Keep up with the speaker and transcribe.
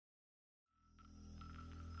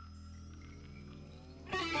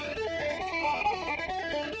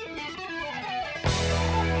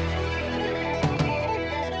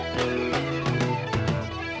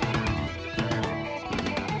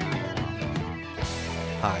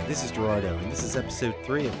Hi, this is Gerardo, and this is episode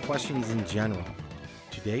 3 of Questions in General.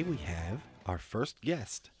 Today we have our first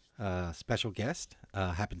guest. Special guest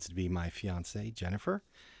happens to be my fiance, Jenifer.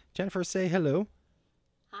 Jenifer, say hello.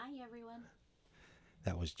 Hi, everyone.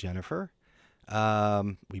 That was Jenifer.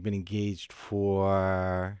 We've been engaged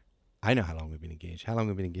for... I know how long we've been engaged. How long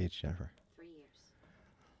have we been engaged, Jenifer? 3 years.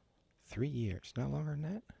 3 years. Not longer than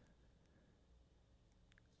that?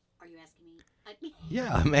 Are you asking me?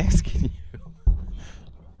 Yeah, I'm asking you.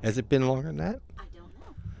 Has it been longer than that? I don't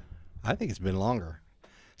know. I think it's been longer.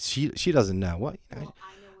 She doesn't know. What? Well,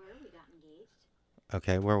 I know where we got engaged.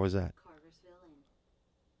 Okay, where was that? Cartersville Inn.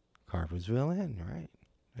 Cartersville Inn, right.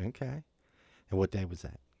 Okay. And what day was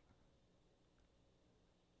that?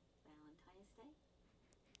 Valentine's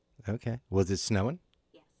Day? Okay. Was it snowing?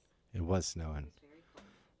 Yes. It was It snowing. was very cold.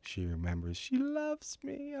 She remembers. She loves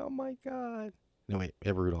me. Oh, my God. No, wait.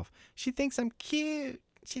 Rudolph. She thinks I'm cute.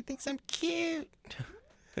 She thinks I'm cute.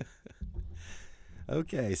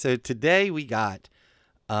 Okay. So today we got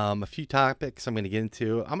a few topics I'm going to get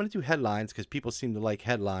into. I'm going to do headlines because people seem to like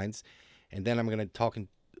headlines. And then I'm going to talk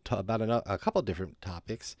about a couple of different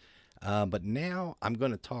topics. But now I'm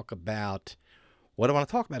going to talk about what I want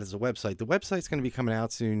to talk about is the website. The website's going to be coming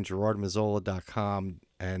out soon, gerardmazzola.com,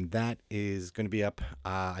 and that is going to be up.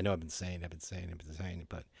 I know I've been saying it,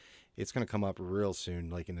 but it's going to come up real soon,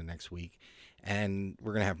 like in the next week. And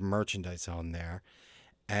we're going to have merchandise on there.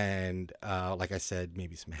 And like I said,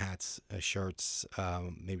 maybe some hats, shirts,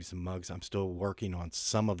 maybe some mugs. I'm still working on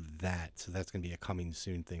some of that. So that's going to be a coming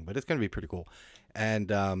soon thing, but it's going to be pretty cool. And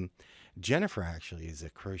Jenifer actually is a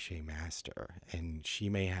crochet master, and she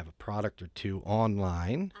may have a product or two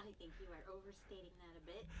online. I think you are overstating that a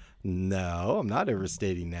bit. No, I'm not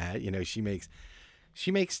overstating that. You know, she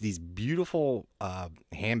makes these beautiful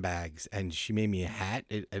handbags, and she made me a hat.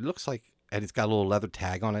 It looks like, and it's got a little leather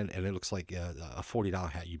tag on it, and it looks like a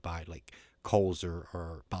 $40 hat you buy at like Kohl's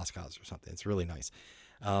or Boscov's or something. It's really nice.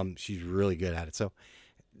 She's really good at it. So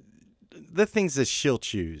the things that she'll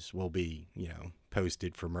choose will be,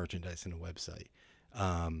 posted for merchandise in the website.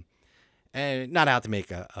 And not out to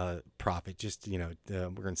make a profit, just, we're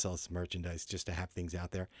going to sell some merchandise just to have things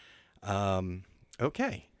out there.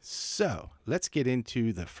 Okay, so let's get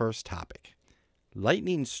into the first topic.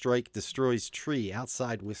 Lightning strike destroys tree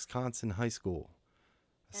outside Wisconsin high school.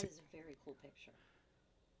 That is a very cool picture.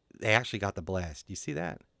 They actually got the blast. You see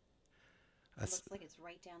that? It looks like it's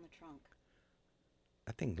right down the trunk.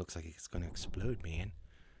 That thing looks like it's going to explode, man.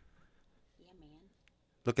 Yeah, man.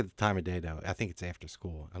 Look at the time of day, though. I think it's after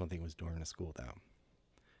school. I don't think it was during the school,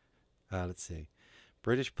 though. Let's see.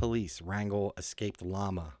 British police wrangle escaped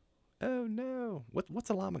llama. Oh, no. What's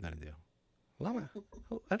a llama going to do? Llama?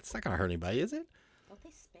 That's not going to hurt anybody, is it? Don't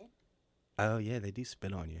they spit? Oh, yeah, they do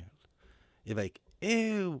spit on you. You're like,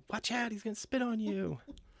 ew, watch out, he's going to spit on you.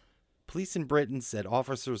 Police in Britain said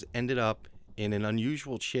officers ended up in an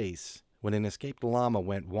unusual chase when an escaped llama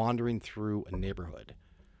went wandering through a neighborhood.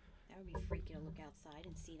 That would be freaky to look outside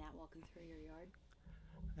and see that walking through your yard.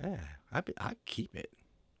 Yeah, I'd keep it.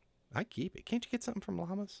 I'd keep it. Can't you get something from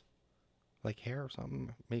llamas? Like hair or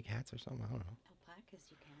something? Make hats or something? I don't know. Alpacas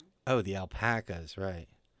you can. Oh, the alpacas, right.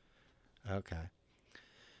 Okay.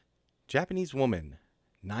 Japanese woman,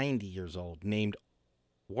 90 years old, named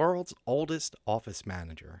world's oldest office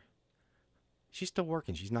manager. She's still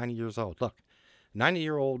working. She's 90 years old. Look,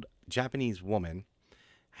 90-year-old Japanese woman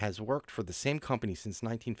has worked for the same company since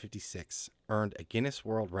 1956, earned a Guinness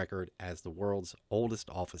World Record as the world's oldest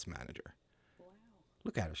office manager. Wow.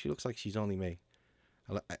 Look at her. She looks like she's only made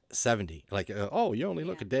 70. Like, you only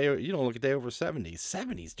look Yeah. a day. You don't look a day over 70.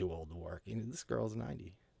 70's too old to work. This girl's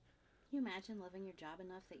 90. Can you imagine loving your job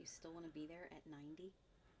enough that you still want to be there at 90?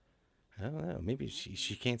 I don't know. Maybe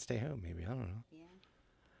she can't stay home. Maybe, I don't know. Yeah.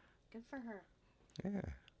 Good for her. Yeah.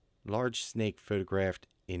 Large snake photographed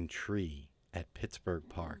in tree at Pittsburgh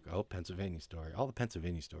Park. Oh, Pennsylvania story. All the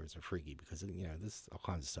Pennsylvania stories are freaky because this all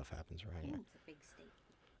kinds of stuff happens right here. It's a big state.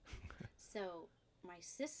 So my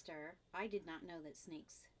sister, I did not know that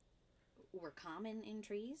snakes were common in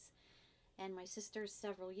trees. And my sister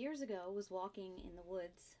several years ago was walking in the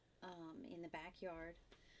woods in the backyard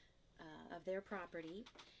of their property.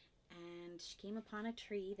 And she came upon a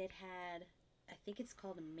tree that had, I think it's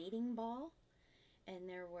called a mating ball. And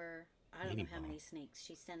there were, I don't know how many snakes.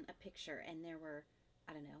 She sent a picture and there were,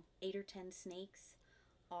 8 or 10 snakes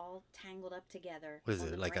all tangled up together. What is on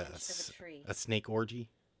it, the like branch of a tree. a snake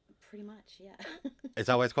orgy? Pretty much, yeah. Is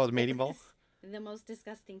that why it's called a mating ball? The most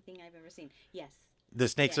disgusting thing I've ever seen. Yes. The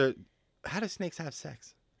snakes Yeah. are... How do snakes have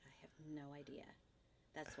sex? I have no idea.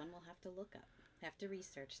 That's one we'll have to look up. Have to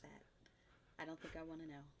research that. I don't think I want to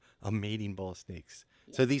know. A mating ball of snakes.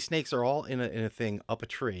 Yeah. So these snakes are all in a thing up a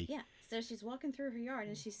tree. Yeah. So she's walking through her yard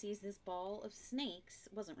and she sees this ball of snakes.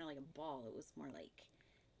 It wasn't really a ball, it was more like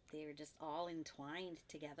they were just all entwined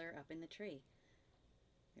together up in the tree.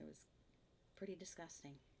 It was pretty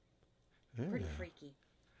disgusting. Pretty freaky.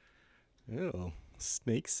 Oh,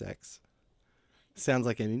 snake sex. Sounds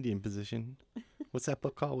like an Indian position. What's that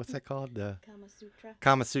book called? What's that called? Kama Sutra.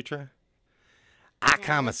 Kama Sutra? I Yeah,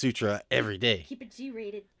 Kama Sutra every day. Keep it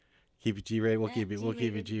G-rated. Keep it G-rated. We'll keep it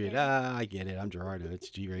G-rated, G-rated. yeah. I get it. I'm Gerardo. It's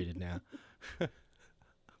G-rated now.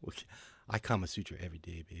 I Kama Sutra every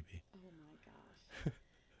day, baby. Oh my gosh.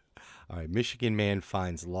 All right. Michigan man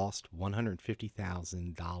finds lost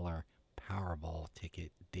 $150,000 Powerball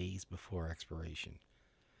ticket days before expiration.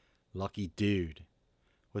 Lucky dude.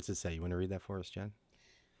 What's it say? You want to read that for us, Jen?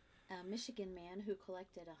 A Michigan man who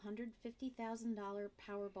collected a $150,000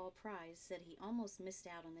 Powerball prize said he almost missed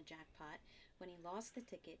out on the jackpot when he lost the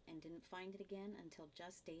ticket and didn't find it again until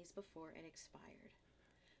just days before it expired.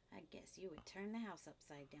 I guess you would turn the house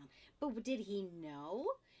upside down. But did he know?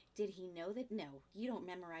 Did he know that? No, you don't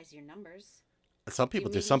memorize your numbers. Some people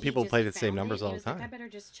do. Maybe Some he people just play the same found numbers it and all he the was like, time. I better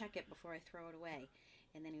just check it before I throw it away.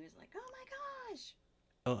 And then he was like, oh my gosh.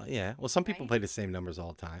 Oh, yeah. Well, some people Right? play the same numbers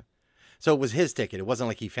all the time. So it was his ticket. It wasn't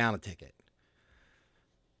like he found a ticket.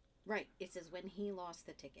 Right. It says when he lost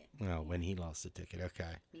the ticket. Oh, when he lost the ticket.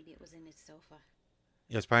 Okay. Maybe it was in his sofa.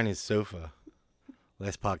 It was probably in his sofa.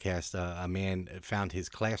 Last podcast, a man found his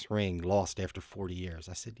class ring lost after 40 years.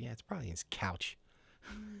 I said, yeah, it's probably in his couch.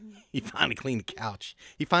 He finally cleaned the couch.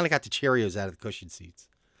 He finally got the Cheerios out of the cushion seats.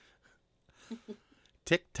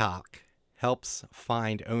 TikTok helps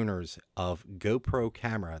find owners of GoPro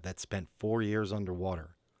camera that spent 4 years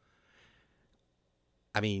underwater.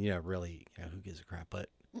 I mean, really, who gives a crap? But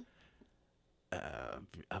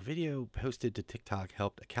a video posted to TikTok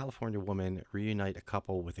helped a California woman reunite a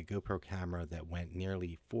couple with a GoPro camera that went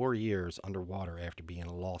nearly 4 years underwater after being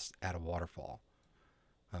lost at a waterfall.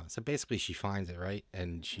 So basically, she finds it, right?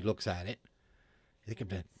 And she looks at it. They could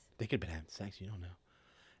have been having sex, you don't know.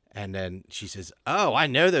 And then she says, "Oh, I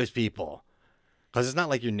know those people," because it's not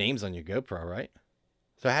like your name's on your GoPro, right?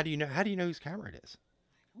 So how do you know? How do you know whose camera it is?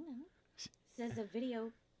 I don't know. Says a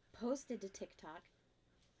video posted to TikTok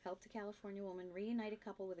helped a California woman reunite a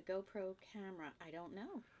couple with a GoPro camera. I don't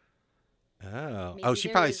know. Oh, Maybe she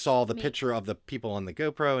there probably was- saw the may- picture of the people on the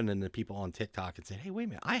GoPro and then the people on TikTok and said, "Hey, wait a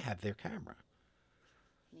minute, I have their camera."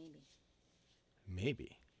 Maybe.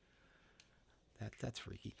 Maybe. That's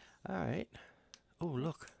freaky. All right. Oh,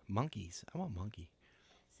 look, monkeys. I want monkey.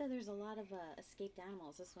 So there's a lot of escaped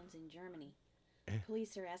animals. This one's in Germany.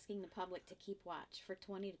 Police are asking the public to keep watch for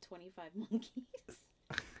 20 to 25 monkeys.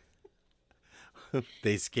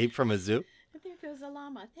 They escaped from a zoo. There goes a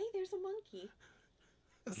llama. Hey, there's a monkey.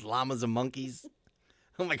 There's llamas and monkeys.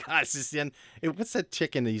 Oh my gosh! What's that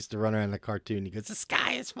chicken that used to run around in the cartoon? He goes, "The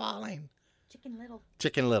sky is falling." Chicken Little.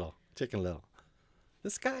 Chicken Little. Chicken Little. The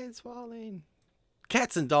sky is falling.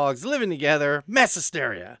 Cats and dogs living together. Mass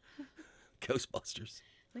hysteria. Ghostbusters.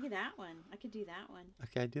 Look at that one. I could do that one.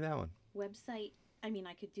 Okay, do that one.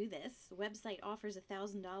 I could do this. Website offers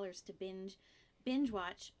 $1,000 to binge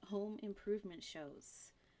watch home improvement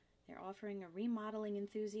shows. They're offering a remodeling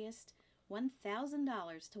enthusiast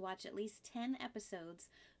 $1,000 to watch at least 10 episodes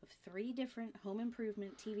of 3 different home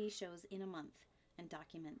improvement TV shows in a month and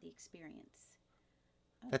document the experience.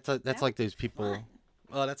 Oh, That's that like would those be people. fun.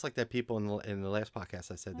 Well, that's like that people in the last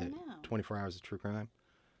podcast I said I that know. 24 hours of true crime.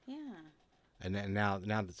 Yeah. And then now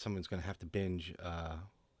that someone's going to have to binge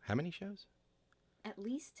how many shows? At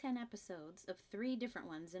least 10 episodes of 3 different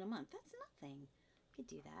ones in a month. That's nothing. Could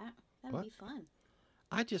do that. That would What? be fun.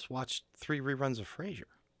 I just watched 3 reruns of Frasier.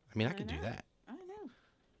 I mean, I could do know. that. I know.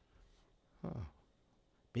 Oh.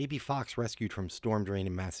 Baby fox rescued from storm drain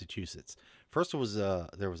in Massachusetts. First,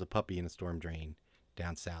 there was a puppy in a storm drain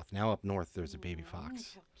down south. Now up north, there's a baby Oh,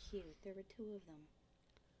 fox. how cute. There were 2 of them.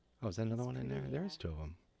 Oh, is that another That's one in there? pretty, There's 2 of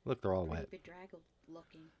them. Look, they're all Pretty wet. bedraggled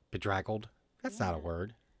looking. Bedraggled? That's not a Yeah.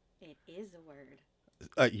 word. It is a word.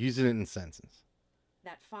 Using it in sentences.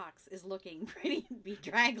 That fox is looking pretty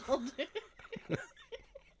bedraggled.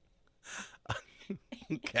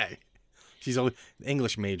 Okay. She's an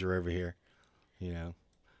English major over here.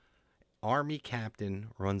 Army captain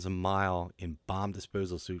runs a mile in bomb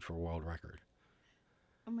disposal suit for world record.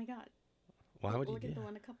 Oh my god. Why would Look you at do the that?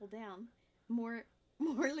 one a couple down. More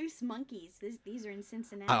loose monkeys. These are in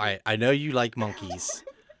Cincinnati. All right, I know you like monkeys,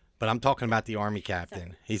 but I'm talking about the army captain.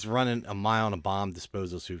 Sorry. He's running a mile in a bomb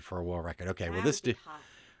disposal suit for a world record. Okay, well That this would be dude. hot.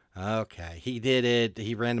 Okay, he did it.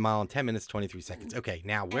 He ran the mile in 10 minutes 23 seconds. Okay,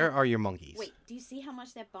 now where are your monkeys? Wait, do you see how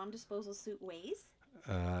much that bomb disposal suit weighs?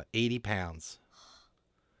 80 pounds.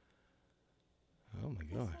 Oh my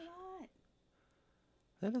That's gosh. a lot.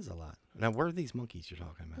 That is a lot. Now, where are these monkeys you're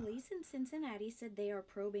talking about? Police in Cincinnati said they are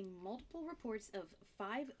probing multiple reports of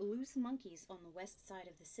 5 loose monkeys on the west side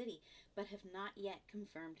of the city, but have not yet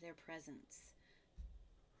confirmed their presence.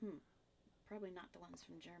 Probably not the ones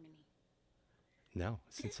from Germany. No,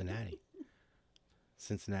 Cincinnati.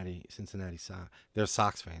 Cincinnati Sox. They're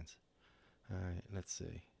Sox fans. All right, let's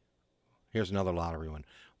see. Here's another lottery one.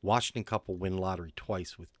 Washington couple win lottery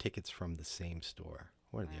twice with tickets from the same store.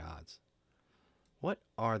 What are the odds? What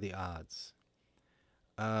are the odds?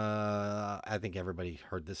 I think everybody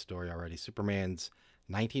heard this story already. Superman's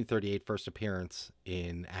 1938 first appearance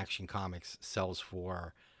in Action Comics sells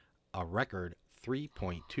for a record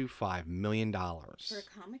 $3.25 million. For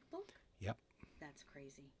a comic book? Yep. That's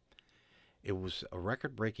crazy. It was a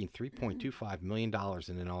record-breaking $3.25 million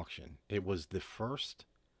in an auction. It was the first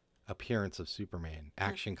appearance of Superman.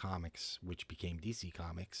 Action Comics, which became DC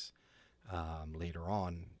Comics later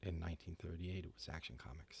on in 1938, it was Action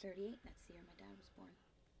Comics. 38? That's the year my dad was born.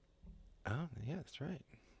 Oh, yeah, that's right.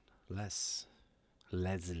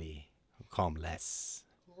 Leslie. We'll call him Les.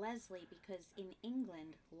 Leslie, because in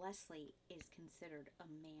England, Leslie is considered a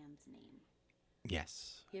man's name.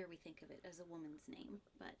 Yes. Here we think of it as a woman's name,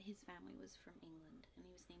 but his family was from England, and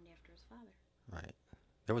he was named after his father. Right.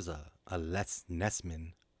 There was a Les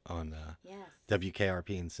Nessman on Yes.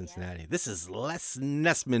 WKRP in Cincinnati. Yes. This is Les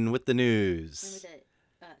Nessman with the news. Remember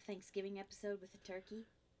the Thanksgiving episode with the turkey?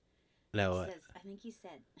 No. I think he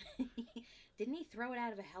said, didn't he throw it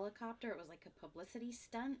out of a helicopter? It was like a publicity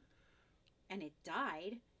stunt, and it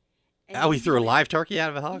died. And he threw a live turkey out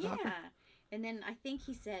of a helicopter? Yeah. And then I think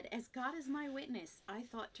he said, as God is my witness, I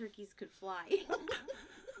thought turkeys could fly.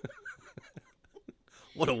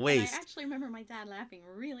 What a waste. And I actually remember my dad laughing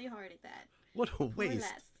really hard at that. What a waste.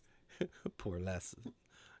 Poor Les.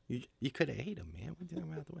 You could have ate him, man. What are you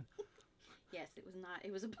talking about the win? Yes, it was not.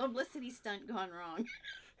 It was a publicity stunt gone wrong.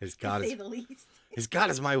 His God to is, say the least. His God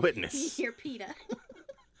is my witness. You hear PETA.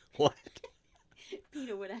 What?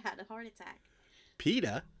 PETA would have had a heart attack.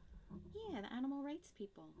 PETA? Yeah, the animal rights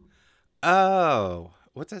people. Oh.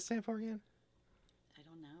 What's that stand for again? I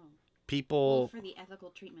don't know. People... Well, for the ethical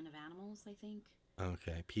treatment of animals, I think.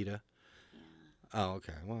 Okay, PETA. Yeah. Oh,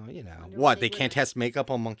 okay. Well, you know. What, they can't test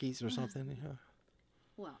makeup on monkeys or something? Yeah.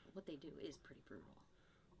 Well, what they do is pretty brutal.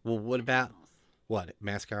 Well, what about... Animals. What,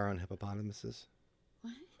 mascara on hippopotamuses?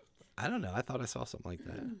 What? I don't know. I thought I saw something like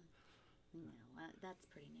that. No, that's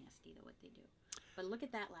pretty nasty, though, what they do. But look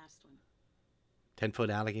at that last one. 10-foot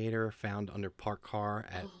alligator found under parked car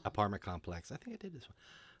at apartment complex. I think I did this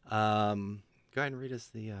one. Go ahead and read us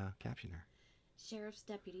the caption there. Sheriff's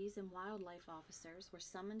deputies and wildlife officers were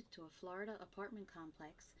summoned to a Florida apartment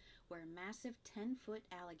complex where a massive 10-foot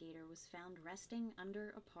alligator was found resting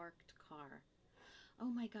under a parked car. Oh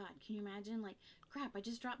my God, can you imagine? Like, crap, I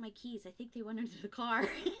just dropped my keys. I think they went into the car.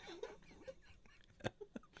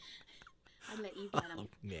 I'd let you get them. Oh,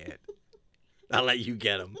 man. I'll let you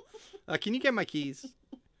get them. Can you get my keys?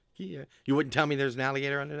 You wouldn't tell me there's an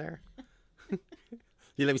alligator under there?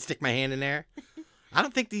 You let me stick my hand in there? I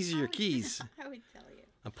don't think these are your keys. I would tell you.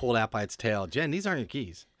 I'm pulled out by its tail. Jen, these aren't your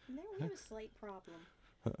keys. No, we have a slight problem.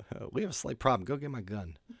 We have a slight problem. Go get my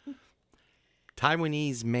gun.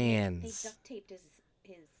 Taiwanese man's. They duct taped his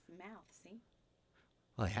mouth, see?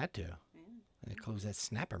 Well, they had to. Yeah. They closed that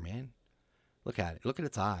snapper, man. Look at it. Look at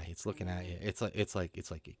its eye. It's looking at you. It's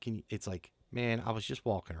like, man, I was just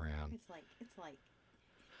walking around. It's like.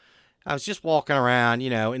 I was just walking around,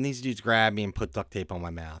 and these dudes grabbed me and put duct tape on my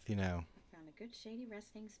mouth, Found a good shady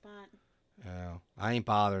resting spot. Oh, I ain't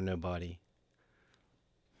bothering nobody.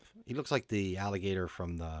 He looks like the alligator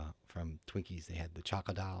from Twinkies. They had the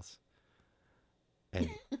chocolate dolls. And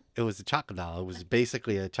it was a chocolate doll. It was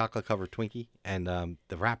basically a chocolate-covered Twinkie, and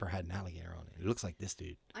the wrapper had an alligator on it. It looks like this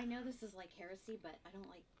dude. I know this is like heresy, but I don't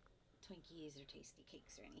like Twinkies or Tasty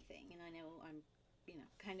Cakes or anything. And I know I'm,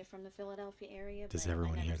 kind of from the Philadelphia area. Does but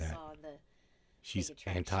everyone I never hear that? Saw the She's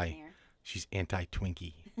anti-Twinkie.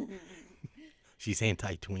 She's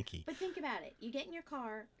anti-Twinkie. But think about it. You get in your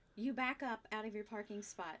car, you back up out of your parking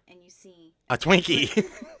spot, and you see a Twinkie.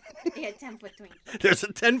 Yeah, 10-foot Twinkie. There's a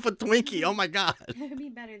 10-foot Twinkie. Oh my God. It would be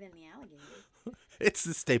better than the alligator. It's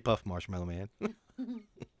the Stay Puft Marshmallow Man.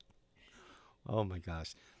 Oh my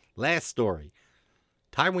gosh. Last story.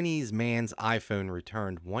 Taiwanese man's iPhone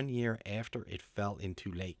returned 1 year after it fell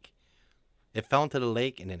into lake. It fell into the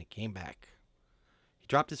lake and then it came back. He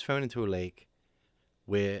dropped his phone into a lake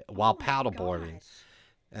while paddleboarding.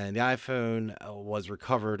 And the iPhone was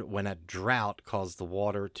recovered when a drought caused the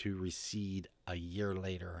water to recede a year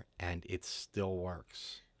later, and it still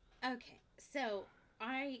works. Okay, so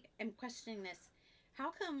I am questioning this.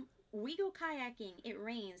 How come We go kayaking, it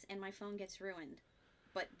rains, and my phone gets ruined.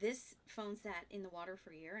 But this phone sat in the water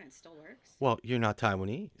for a year and it still works. Well, you're not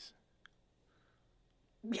Taiwanese.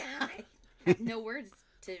 I have no words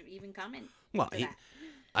to even comment Well, for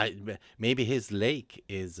that. maybe his lake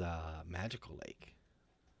is a magical lake.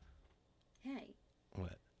 Hey,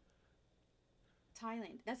 What?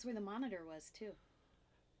 Thailand. That's where the monitor was, too.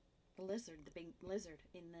 The lizard, the big lizard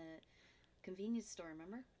in the convenience store,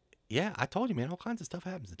 remember? Yeah, I told you, man. All kinds of stuff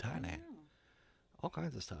happens in I Thailand. know. All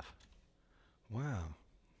kinds of stuff. Wow.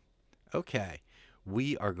 Okay.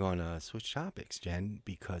 We are going to switch topics, Jen,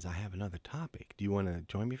 because I have another topic. Do you want to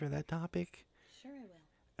join me for that topic? Sure, I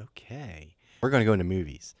will. Okay. We're going to go into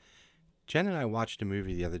movies. Jen and I watched a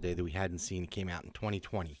movie the other day that we hadn't seen. It came out in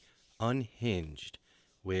 2020, Unhinged,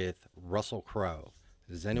 with Russell Crowe.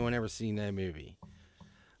 Has anyone ever seen that movie?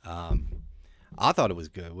 I thought it was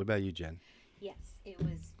good. What about you, Jen? Yes, it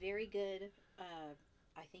was very good.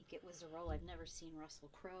 I think it was a role I've never seen Russell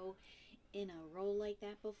Crowe in a role like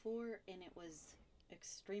that before, and it was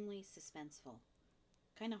extremely suspenseful.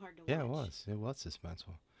 Kind of hard to watch. Yeah, it was. It was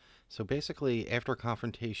suspenseful. So basically, after a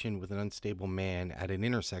confrontation with an unstable man at an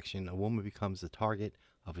intersection, a woman becomes the target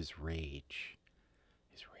of his rage.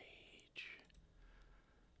 His rage.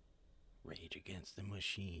 Rage against the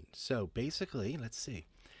machine. So basically, let's see.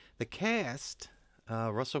 The cast,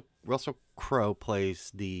 Russell Crowe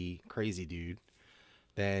plays the crazy dude.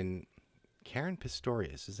 Then Karen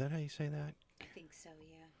Pistorius, is that how you say that? I think so,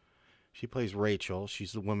 yeah. She plays Rachel.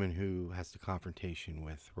 She's the woman who has the confrontation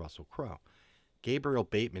with Russell Crowe. Gabriel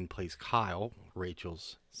Bateman plays Kyle,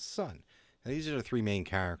 Rachel's son. Now, these are the three main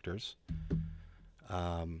characters.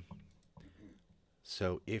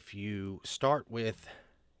 So if you start with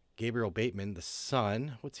Gabriel Bateman, the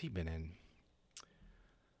son, what's he been in?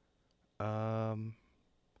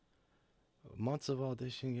 Months of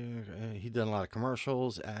audition. He done a lot of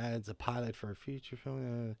commercials, ads, a pilot for a feature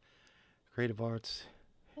film, creative arts.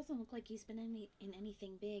 Doesn't look like he's been in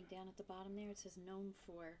anything big. Down at the bottom there, it says known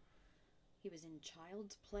for. He was in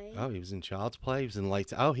Child's Play. Oh, he was in Child's Play. He was in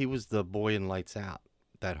Lights. Oh, he was the boy in Lights Out,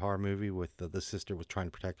 that horror movie with the sister was trying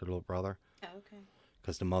to protect her little brother. Oh, okay.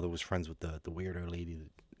 Because the mother was friends with the weirdo lady that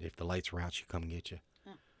if the lights were out, she'd come get you.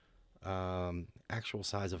 Oh. Actual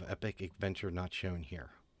size of epic adventure not shown here.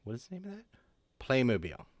 What is the name of that?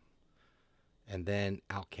 Playmobil. And then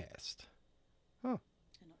Outcast. Oh.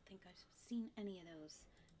 I don't think I've seen any of those.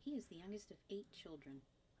 He is the youngest of 8 children.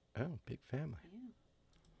 Oh, big family. Yeah.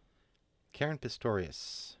 Karen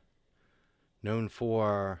Pistorius. Known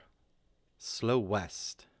for Slow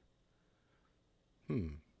West.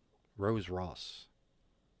 Rose Ross.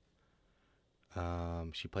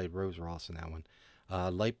 She played Rose Ross in that one.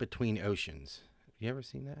 Light Between Oceans. You ever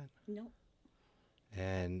seen that? Nope.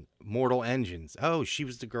 And Mortal Engines. Oh, she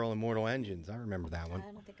was the girl in Mortal Engines. I remember that one.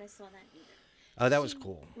 I don't think I saw that either. Oh, that was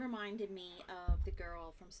cool. Reminded me of the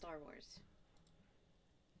girl from Star Wars.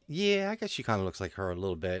 Yeah, I guess she kind of looks like her a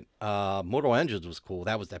little bit. Mortal Engines was cool.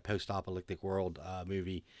 That was that post-apocalyptic world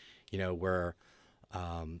movie, where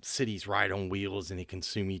cities ride on wheels and they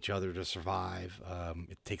consume each other to survive.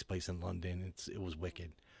 It takes place in London. It was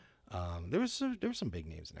wicked. There was some big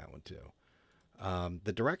names in that one too.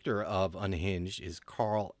 The director of Unhinged is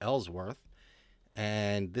Carl Ellsworth,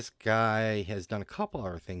 and this guy has done a couple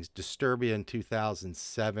other things. Disturbia in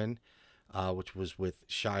 2007, which was with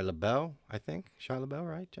Shia LaBeouf, I think. Shia LaBeouf,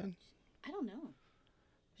 right, Jen? I don't know.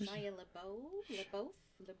 Shia LaBeouf?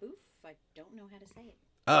 I don't know how to say it.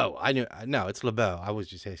 Oh, I knew. No, it's LaBeouf. I was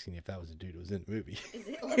just asking if that was a dude who was in the movie. Is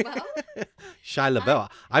it LaBeouf? Shia LaBeouf.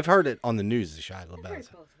 I've heard it on the news as Shia LaBeouf. I've heard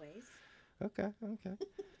it both ways. Okay.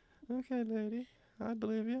 Okay, lady. I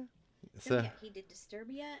believe you. So yeah, he did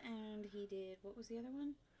Disturbia, and he did, what was the other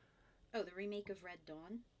one? Oh, the remake of Red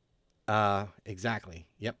Dawn. Exactly.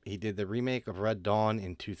 Yep, he did the remake of Red Dawn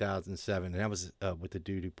in 2007, and that was with the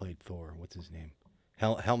dude who played Thor. What's his name?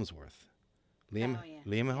 Helmsworth. Liam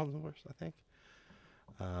Helmsworth, I think.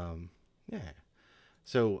 Yeah.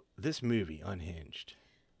 So this movie, Unhinged.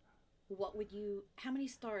 How many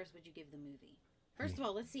stars would you give the movie? First of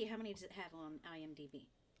all, let's see, how many does it have on IMDb?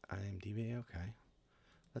 IMDb, okay.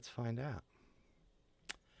 Let's find out.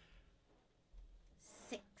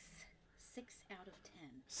 6. 6 out of 10.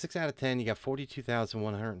 6 out of 10. You got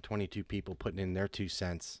 42,122 people putting in their 2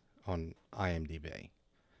 cents on IMDb.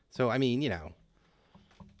 So, I mean,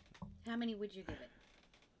 How many would you give it?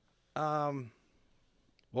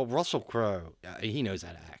 Well, Russell Crowe, he knows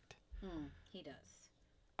how to act. He does.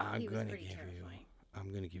 I'm He was going to pretty give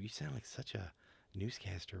terrifying. you sound like such a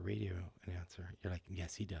newscaster, radio announcer. You're like,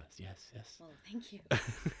 yes, he does. Yes. Well, thank you.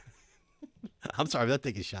 I'm sorry, I'm not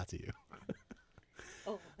taking shots at you.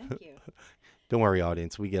 Oh, thank you. Don't worry,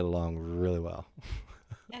 audience. We get along really well.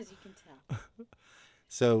 as you can tell.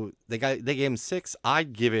 So they gave him 6.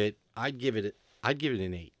 I'd give it an 8.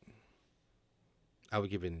 I would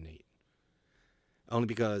give it an 8. Only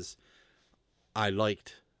because I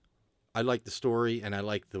liked the story and I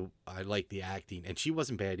liked the acting, and she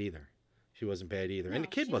wasn't bad either. No, And the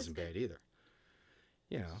kid she was wasn't good. bad either.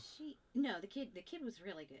 You know. No, the kid was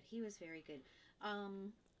really good. He was very good.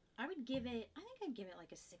 I would give it. I think I'd give it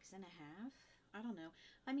like a 6.5. I don't know.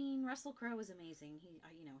 I mean, Russell Crowe was amazing. He's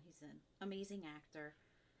an amazing actor.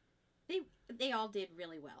 They all did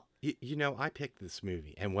really well. I picked this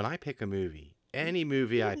movie, and when I pick a movie, any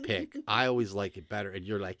movie I pick, I always like it better. And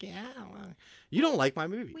you're like, yeah, well, you don't like my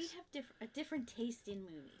movies. We have a different taste in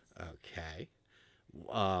movies. Okay.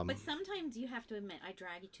 But sometimes you have to admit, I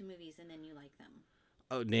drag you to movies and then you like them.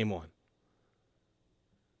 Oh, name one.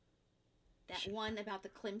 That one about the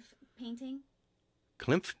Klimt painting.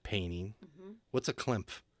 Klimt painting? Mm-hmm. What's a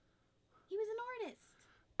Klimt? He was an artist.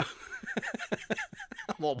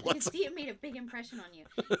 Well, You can see it made a big impression on you.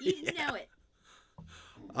 You know it.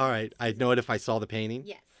 All right. I'd know it if I saw the painting?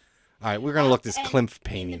 Yes. All right. We're going to look this Klimt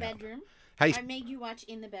painting In the up. bedroom. I made you watch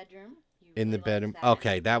In the Bedroom. You in really the bedroom? liked that.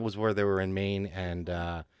 Okay. That was where they were in Maine and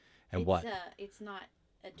what? It's not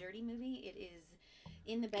a dirty movie. It is...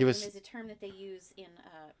 In the bedroom is a term that they use in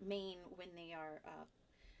Maine when they are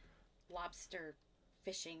lobster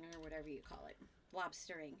fishing or whatever you call it.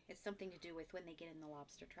 Lobstering. It's something to do with when they get in the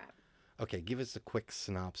lobster trap. Okay, give us a quick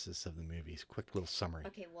synopsis of the movies. Quick little summary.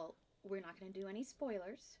 Okay, well, we're not going to do any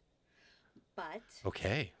spoilers, but...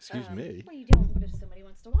 Okay, excuse me. Well, you don't. What if somebody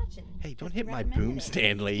wants to watch it? Hey, don't hit my boom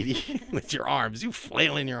stand, lady, with your arms. You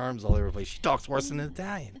flailing your arms all over the place. She talks worse than an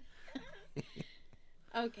Italian.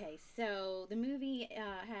 Okay, so the movie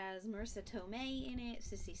has Marissa Tomei in it,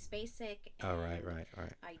 Sissy Spacek. Oh, right.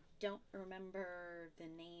 I don't remember the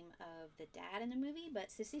name of the dad in the movie, but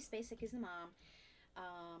Sissy Spacek is the mom.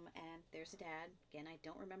 And there's a dad. Again, I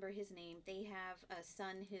don't remember his name. They have a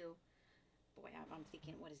son who, boy, I'm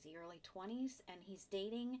thinking, what is he, early 20s? And he's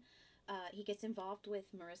dating, he gets involved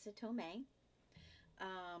with Marissa Tomei,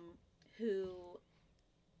 who...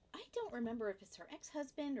 I don't remember if it's her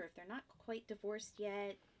ex-husband or if they're not quite divorced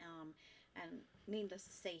yet. And needless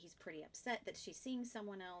to say, he's pretty upset that she's seeing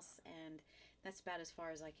someone else. And that's about as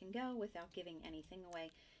far as I can go without giving anything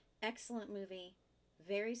away. Excellent movie.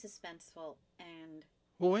 Very suspenseful and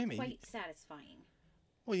quite satisfying.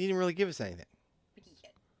 Well, you didn't really give us anything.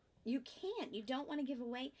 You can't. You don't want to give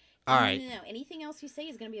away. All right. No. Anything else you say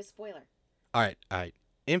is going to be a spoiler. All right.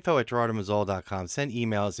 info@gerardomazzola.com. Send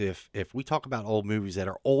emails if we talk about old movies that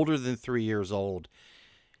are older than 3 years old.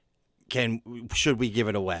 Should we give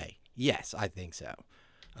it away? Yes, I think so.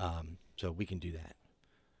 So we can do that.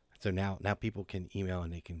 So now people can email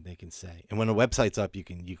and they can say. And when the website's up, you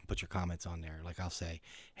can put your comments on there. Like I'll say,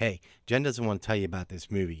 hey, Jen doesn't want to tell you about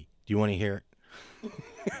this movie. Do you want to hear it?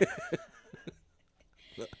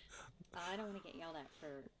 I don't want to get yelled at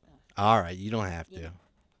for. All right, you don't have to.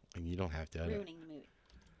 You don't have to. Ruining the movie.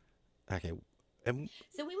 Okay.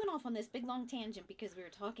 So we went off on this big long tangent because we were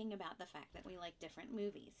talking about the fact that we like different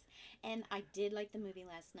movies. And I did like the movie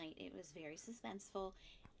last night. It was very suspenseful.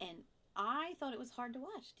 And I thought it was hard to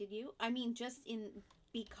watch. Did you? I mean,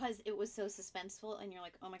 because it was so suspenseful and you're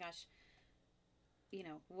like, oh my gosh,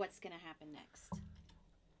 what's going to happen next?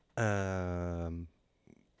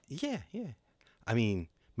 Yeah. I mean,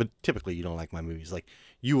 but typically you don't like my movies. Like,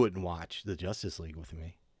 you wouldn't watch The Justice League with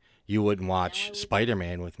me. You wouldn't watch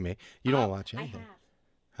Spider-Man with me. You don't watch anything.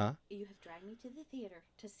 I have. Huh? You have dragged me to the theater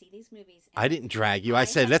to see these movies. I didn't drag you. I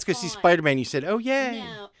said, let's go see Spider-Man. You said, oh, yay.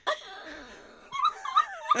 No.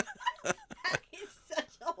 That is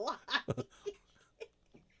such a lie.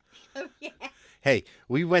 Oh, yeah. Hey,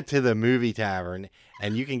 we went to the movie tavern,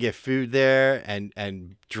 and you can get food there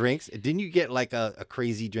and drinks. Didn't you get like a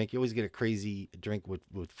crazy drink? You always get a crazy drink with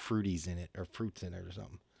fruities in it or fruits in it or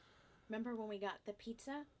something. Remember when we got the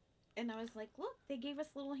pizza? And I was like, look, they gave us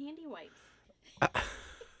little handy wipes.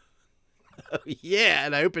 Oh, yeah,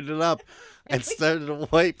 and I opened it up and started to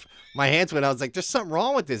wipe my hands when I was like, there's something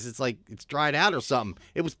wrong with this. It's like it's dried out or something.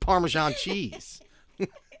 It was Parmesan cheese.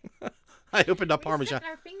 I opened up Parmesan. We stuck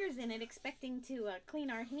our fingers in it expecting to clean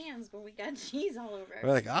our hands, but we got cheese all over.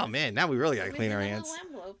 We're like, oh, man, now we really got to clean our hands. It was in a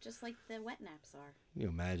little envelope, just like the wet naps are. Can you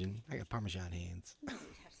imagine? I got Parmesan hands. We'd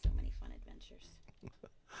have so many fun adventures.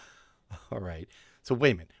 All right. So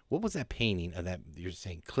wait a minute. What was that painting of that? You're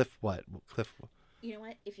saying Cliff what? Cliff what? You know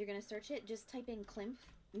what? If you're going to search it, just type in Klimt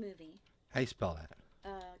movie. How do you spell that?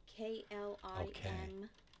 Klimpf,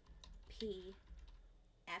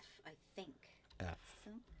 I think. F.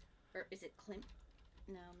 So, or is it Klimt?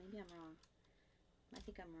 No, maybe I'm wrong. I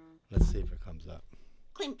think I'm wrong. Let's see if it comes up.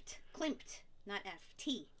 Klimt, not F.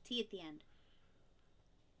 T at the end.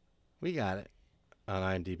 We got it on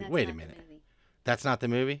IMDb. That's Wait a not minute. the movie. That's not the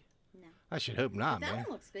movie? No. I should hope not, But that man.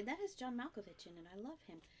 one looks good. That has John Malkovich in it. I love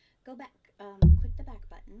him. Go back. Click the back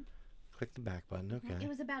button. Click the back button. Okay. It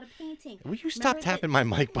was about a painting. Will you stop tapping my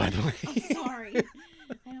mic, by the way? I'm sorry.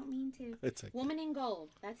 I don't mean to. It's okay. Woman in Gold.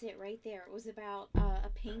 That's it right there. It was about a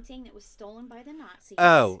painting that was stolen by the Nazis.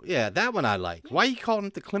 Oh, yeah, that one I like. Yeah. Why are you calling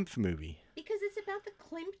it the Klimt movie? Because it's about the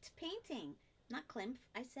Klimt painting. Not Klimt.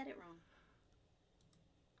 I said it wrong.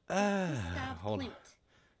 Gustav Hold on. Klimt.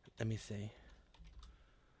 Let me see.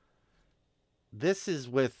 This is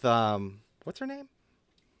with, what's her name?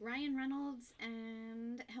 Ryan Reynolds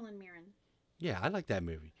and Helen Mirren. Yeah, I like that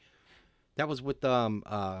movie. That was with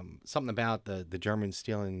something about the Germans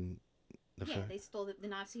stealing the Yeah, they stole the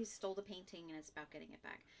Nazis stole the painting, and it's about getting it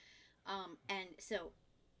back. And so,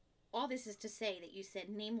 all this is to say that you said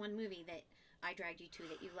name one movie that I dragged you to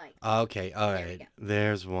that you liked. Okay, all There we right. go.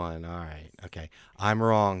 There's one. All right. Okay. I'm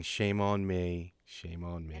wrong. Shame on me. Shame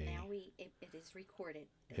on me. And now it is recorded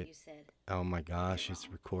that you said. Oh my gosh, You're it's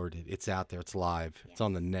wrong. recorded. It's out there. It's live. It's Yes.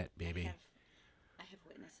 on the net, baby. I have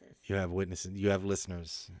witnesses. You have witnesses. You have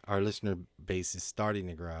listeners. Our listener base is starting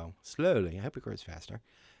to grow slowly. I hope it grows faster.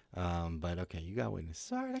 But okay, you got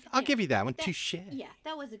witnesses. All right, I'll give you that one. Touche. Yeah,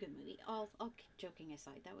 that was a good movie. All joking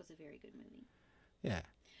aside, that was a very good movie. Yeah,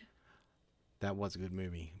 that was a good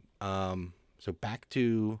movie. So back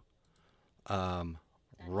to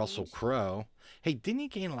Russell Age. Crowe. Hey, didn't he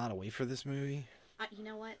gain a lot of weight for this movie? You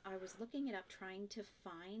know what? I was looking it up, trying to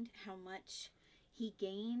find how much he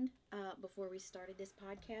gained before we started this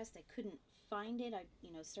podcast. I couldn't find it. I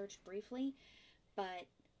searched briefly, but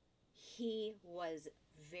he was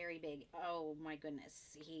very big. Oh my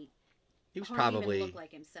goodness, he He was hardly probably even looked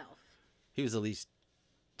like himself. he was at least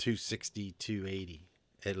 260, 280,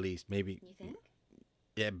 at least maybe. You think?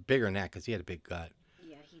 Yeah, bigger than that because he had a big gut.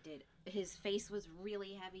 Yeah, he did. His face was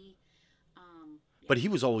really heavy. Yeah. But he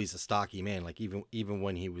was always a stocky man. Like even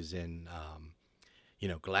when he was in,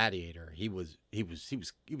 Gladiator, he was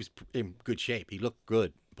in good shape. He looked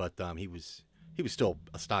good, but he was still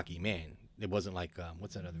a stocky man. It wasn't like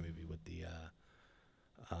what's that other movie with the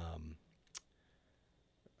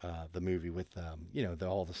movie with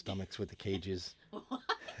all the stomachs with the cages. What?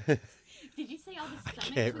 Did you say all the I stomachs?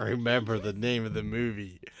 can't with the remember the cages? name of the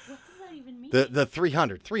movie. What does that even mean? The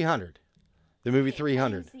 300, the movie Okay, I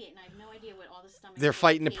 300. didn't see it, and I have no idea what all the stomachs. They're with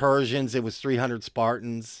fighting the cages Persians. mean. It was 300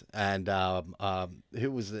 Spartans, and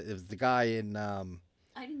it was the guy in. I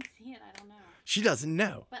didn't see it. I don't know. She doesn't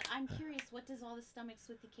know, But I'm curious. What does all the stomachs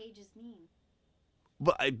with the cages mean?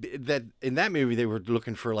 but that in that movie they were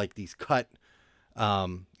looking for like these cut,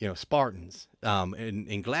 Spartans.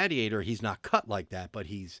 In Gladiator, he's not cut like that, but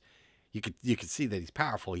you could see that he's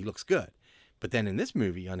powerful. He looks good. But then in this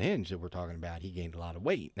movie, Unhinged, that we're talking about, he gained a lot of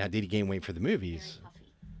weight. Now, did he gain weight for the movies? Very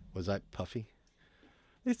puffy. Was I puffy?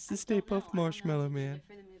 It's the I Stay don't know. Puft I don't know Marshmallow if he did Man. it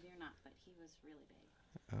for the movie or not, but he was really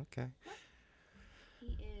big. Okay. He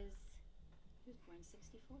was born in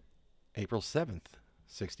 64. April 7th,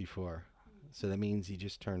 64. So that means he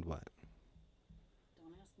just turned what?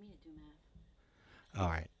 Don't ask me to do math. All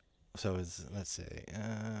right. So let's see.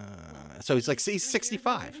 So he's like he's 3 years older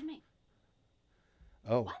 65. than me.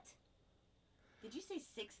 Oh. What? Did you say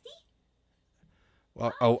 60?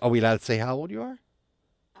 Well, are we allowed to say how old you are?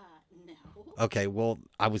 No. Okay. Well,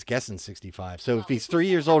 I was guessing 65. So Well, if he's if we 3 say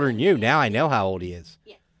years how older old than he you, is, now I know how old he is.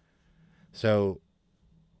 Yeah. So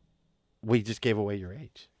we just gave away your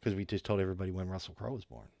age because we just told everybody when Russell Crowe was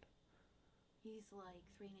born. He's like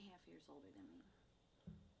 3.5 years older than me.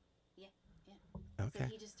 Yeah. Okay. So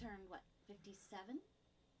he just turned, what, 57?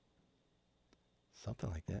 Something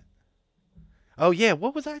like that. Oh yeah.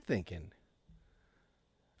 What was I thinking?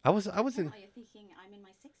 I was in. Oh, you're thinking I'm in my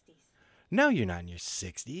 60s. No, you're not in your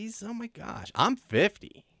 60s. Oh my gosh. I'm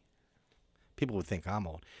 50. People would think I'm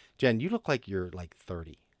old. Jen, you look like you're like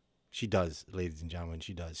 30. She does, ladies and gentlemen.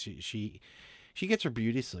 She does. She gets her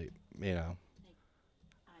beauty sleep, I do like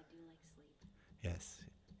sleep. Yes.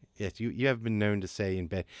 Yes, you have been known to say in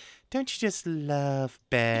bed, "Don't you just love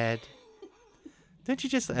bed? Don't you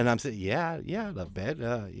just?" And I'm saying, "Yeah, I love bed.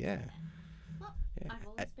 Yeah." Well, Yeah. I've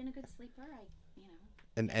always been a good sleeper.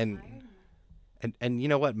 And get tired and you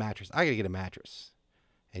know what? Mattress. I gotta get a mattress.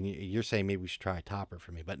 And you're saying maybe we should try a topper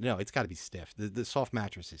for me, but no, it's got to be stiff. The soft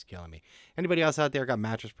mattress is killing me. Anybody else out there got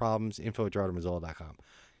mattress problems? info@jardomazzola.com.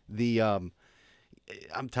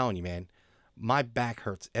 I'm telling you, man, my back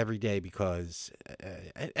hurts every day because,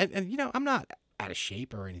 I'm not out of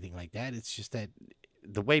shape or anything like that. It's just that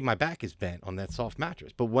the way my back is bent on that soft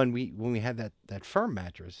mattress. But when we had that firm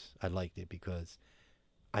mattress, I liked it because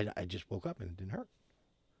I just woke up and it didn't hurt.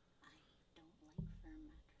 I don't like firm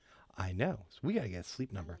mattresses. I know. So we got to get a sleep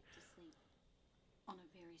I number. like to sleep on a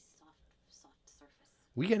very soft surface.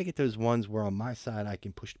 We got to get those ones where on my side I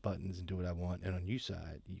can push buttons and do what I want, and on on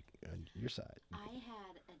your side. I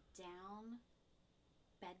had a down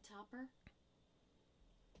bed topper,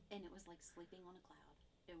 and it was like sleeping on a cloud.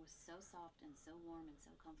 It was so soft and so warm and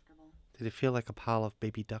so comfortable. Did it feel like a pile of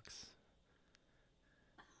baby ducks?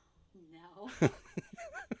 No.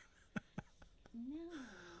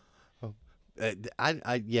 No.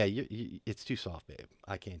 Oh, yeah, it's too soft, babe.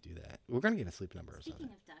 I can't do that. We're gonna get a sleep number or Speaking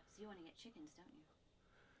something. of ducks, you want to get chickens, don't you?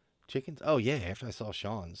 Chickens? Oh yeah. After I saw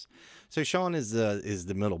Sean's, so Sean is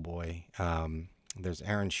the middle boy. There's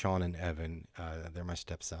Aaron, Sean, and Evan. They're my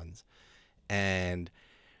stepsons, and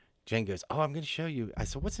Jen goes, "Oh, I'm going to show you." I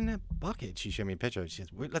said, "What's in that bucket?" She showed me a picture. She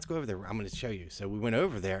says, "Wait, let's go over there. I'm going to show you." So we went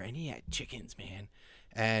over there, and he had chickens, man.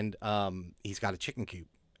 And he's got a chicken coop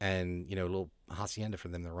and, a little hacienda for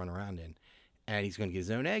them to run around in. And he's going to get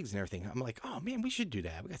his own eggs and everything. I'm like, "Oh, man, we should do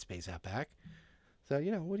that. We got space out back." So,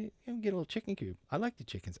 what do get a little chicken coop. I like the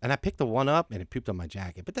chickens. And I picked the one up, and it pooped on my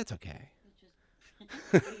jacket, but that's okay. Which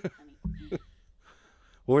is funny.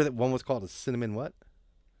 Or that one was called a cinnamon what?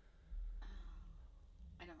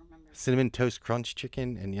 I don't remember. Cinnamon Toast Crunch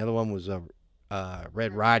chicken, and the other one was a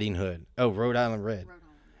Red Riding Hood. Oh, Rhode Island Red. Rhode Island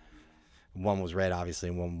Red, yeah. One was red, obviously,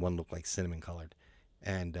 and one looked like cinnamon colored.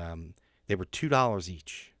 And they were $2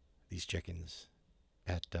 each, these chickens,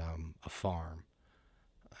 at a farm.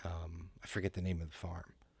 I forget the name of the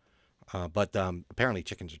farm. But apparently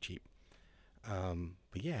chickens are cheap.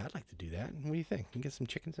 But yeah, I'd like to do that. What do you think? We can get some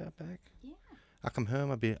chickens out back? Yeah. I'll come home.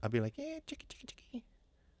 I'll be like, yeah, chicky.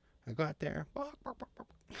 I go out there. Bark, bark, bark, bark.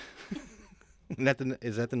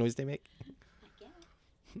 Is that the noise they make? I guess.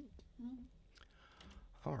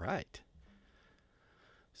 All right.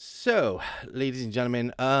 So, ladies and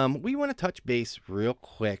gentlemen, we want to touch base real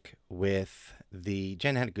quick with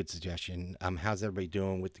Jen had a good suggestion. How's everybody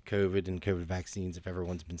doing with the COVID and COVID vaccines? If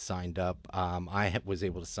everyone's been signed up, was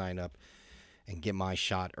able to sign up and get my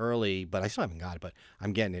shot early, but I still haven't got it. But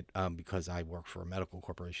I'm getting it because I work for a medical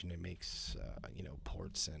corporation that makes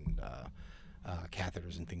ports and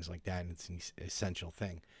catheters and things like that, and it's an essential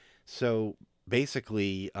thing. So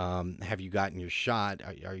basically, have you gotten your shot?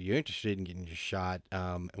 Are you interested in getting your shot?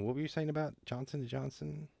 And what were you saying about Johnson &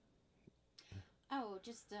 Johnson? Oh,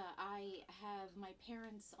 just I have my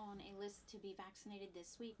parents on a list to be vaccinated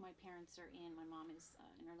this week. My parents are my mom is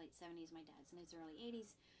in her late 70s, my dad's in his early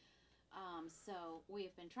 80s. So we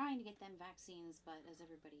have been trying to get them vaccines, but as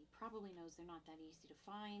everybody probably knows, they're not that easy to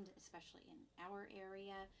find, especially in our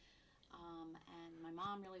area. And my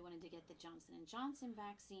mom really wanted to get the Johnson & Johnson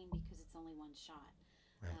vaccine because it's only one shot.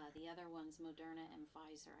 Right. The other one's Moderna and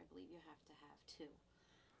Pfizer. I believe you have to have two.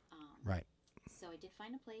 Right. So I did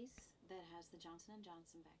find a place that has the Johnson &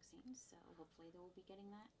 Johnson vaccine, so hopefully they will be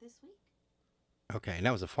getting that this week. Okay, and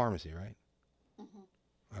that was a pharmacy, right? Mm-hmm.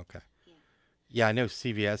 Okay. Yeah. Yeah, I know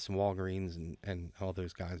CVS and Walgreens and all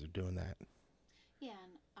those guys are doing that. Yeah,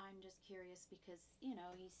 and I'm just curious because,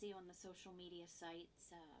 you see on the social media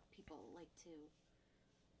sites, people like to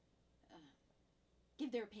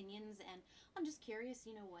give their opinions, and I'm just curious,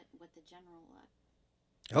 what the general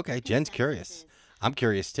Okay, Jen's curious. is. I'm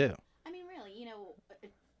curious too. I mean, really,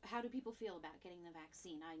 how do people feel about getting the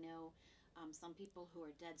vaccine? I know some people who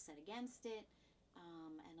are dead set against it,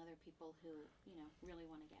 and other people who, really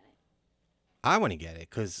want to get it. I want to get it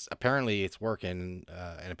because apparently it's working,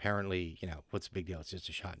 and apparently, what's the big deal? It's just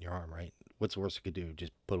a shot in your arm, right? What's the worst it could do?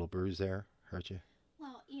 Just put a little bruise there, hurt you?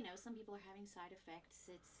 Well, some people are having side effects.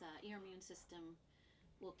 It's your immune system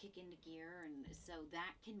will kick into gear, and so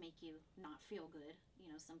that can make you not feel good.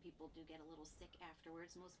 Some people do get a little sick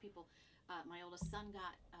afterwards. Most people, my oldest son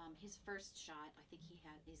got his first shot. I think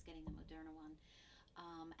he's getting the Moderna one,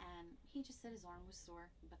 and he just said his arm was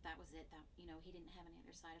sore, but that was it. That he didn't have any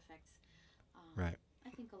other side effects. Right. I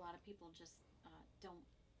think a lot of people just don't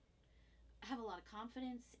have a lot of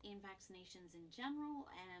confidence in vaccinations in general,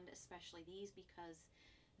 and especially these because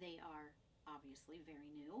they are obviously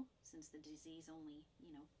very new, since the disease only,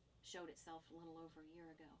 showed itself a little over a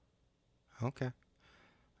year ago. Okay.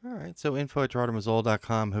 All right. So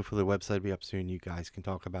info@rodamazol.com. Hopefully the website will be up soon. You guys can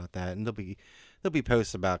talk about that, and there'll be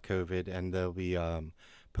posts about COVID, and there'll be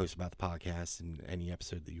posts about the podcast and any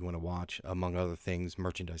episode that you want to watch, among other things.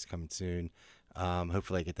 Merchandise coming soon.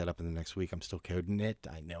 Hopefully I get that up in the next week. I'm still coding it.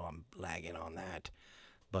 I know I'm lagging on that,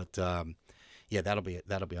 but yeah, that'll be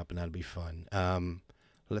up, and that'll be fun.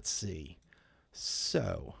 Let's see.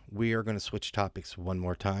 So we are going to switch topics one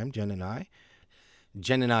more time, Jen and I.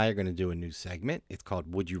 Jen and I are going to do a new segment. It's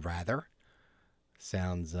called Would You Rather.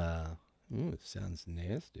 Sounds Ooh, it sounds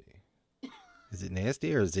nasty. Is it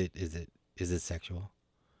nasty or is it sexual?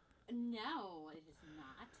 No, it is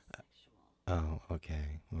not sexual. Oh,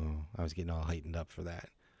 okay. Oh, I was getting all heightened up for that.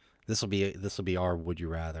 This will be our would you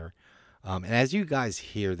rather. And as you guys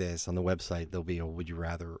hear this on the website, there'll be a would you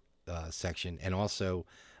rather section, and also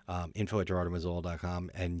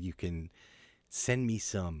info@gerardomazola.com, and you can send me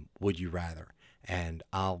some would you rather, and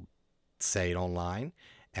I'll say it online,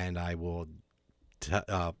 and I will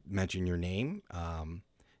mention your name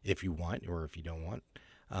if you want or if you don't want.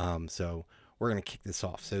 So we're gonna kick this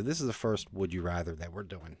off. So this is the first would you rather that we're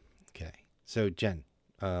doing. Okay. So Jen,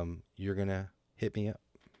 you're gonna hit me up.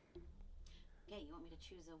 Okay, you want me to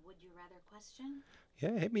choose a would you rather question?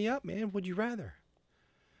 Yeah, hit me up, man. Would you rather?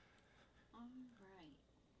 All right.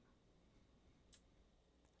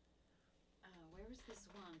 Where was this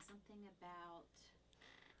one? Something about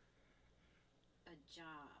a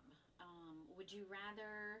job. Would you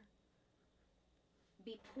rather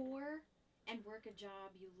be poor and work a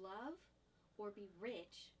job you love, or be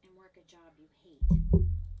rich and work a job you hate?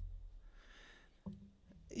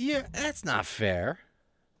 Yeah, that's not fair.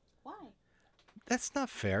 Why? That's not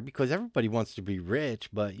fair because everybody wants to be rich,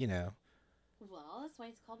 but Well, that's why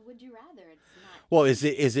it's called would you rather. It's not. Well, is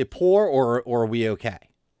it poor or are we okay?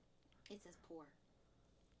 It says poor.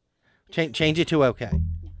 It Change it to okay.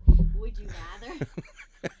 no. Would you rather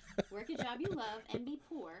work a job you love and be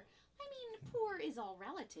poor? I mean, poor is all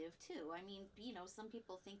relative too. I mean, some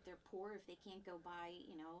people think they're poor if they can't go buy,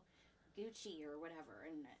 Gucci or whatever,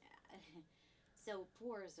 and so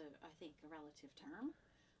poor is I think, a relative term.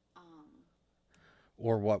 Um,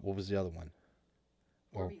 Or what? What was the other one?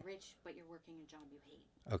 or Or be rich, but you're working a job you hate.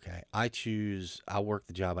 okay, I'll work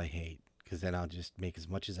the job I hate because then I'll just make as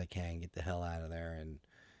much as I can, get the hell out of there,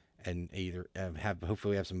 and either have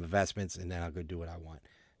hopefully have some investments, and then I'll go do what I want,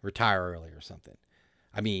 retire early or something.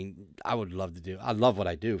 I mean, I would love to do. I love what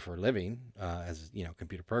I do for a living, as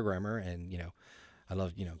computer programmer, and I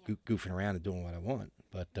love Yeah. goofing around and doing what I want.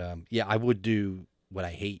 But yeah, I would do what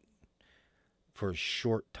I hate for as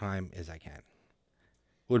short time as I can.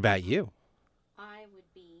 What about you? I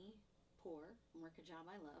would be poor and work a job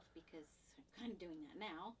I love because I'm kind of doing that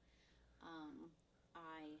now.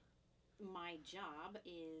 I my job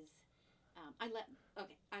is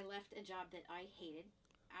I left a job that I hated,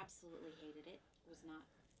 absolutely hated it. It was not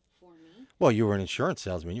for me. Well, you were an insurance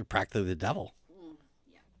salesman. You're practically the devil.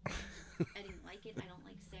 Yeah, I didn't like it. I don't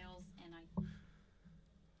like sales, and I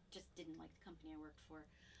just didn't like the company I worked for.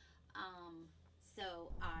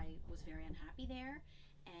 So I was very unhappy there,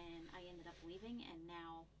 and I ended up leaving. And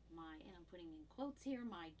now and I'm putting in quotes here,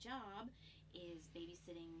 my job is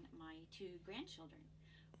babysitting my two grandchildren,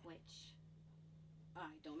 which I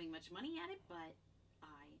don't make much money at it, but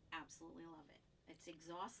I absolutely love it. It's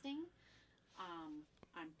exhausting.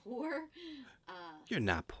 I'm poor. You're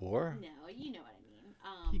not poor. No, you know what I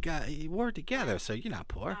mean. You work together, so you're not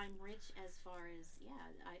poor. I'm rich as far as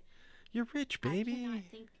You're rich, I baby. cannot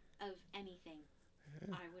think of anything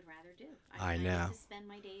I would rather do. I get know. to spend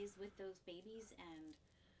my days with those babies, and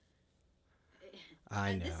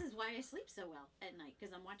I know. this is why I sleep so well at night,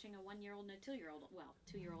 because I'm watching a 1-year old and a 2-year old. Well,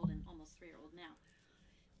 2-year old and almost 3-year old now.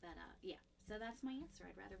 But yeah, so that's my answer.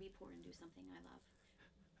 I'd rather be poor and do something I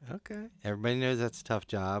love. Okay. Everybody knows that's a tough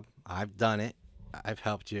job. I've done it. I've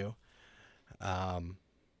helped you. Um,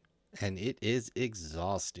 and it is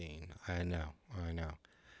exhausting. I know. I know.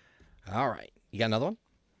 All right. You got another one?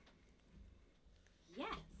 Yes.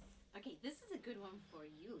 Okay, this is a good one for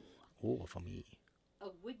you. Oh, for me.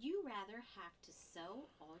 Would you rather have to sew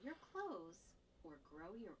all your clothes or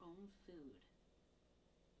grow your own food?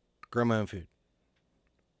 Grow my own food.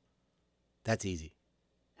 That's easy.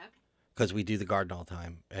 Okay. Because we do the garden all the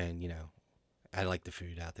time. And, I like the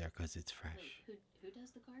food out there because it's fresh. Wait, who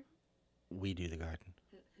does the garden? We do the garden.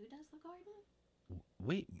 Who does the garden?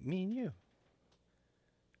 Wait, me and you.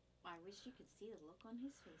 I wish you could see the look on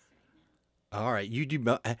his face right now. All right. You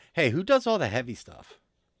do. Hey, who does all the heavy stuff?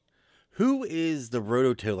 Who is the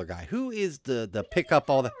rototiller guy? Who is the pick up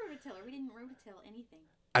all the... Rototiller. We didn't rototill anything.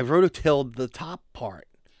 I rototilled the top part.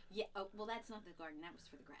 Yeah. Oh, well, that's not the garden. That was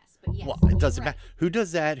for the grass. But yes. Well, it doesn't matter. Who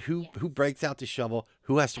does that? Who Yes. who breaks out the shovel?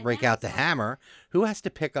 Who has to And break that out the was hammer? Who has to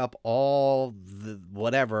pick up all the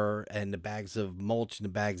whatever and the bags of mulch and the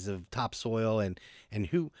bags of topsoil and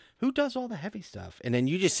who does all the heavy stuff? And then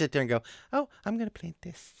you just sit there and go, "Oh, I'm gonna plant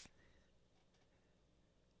this."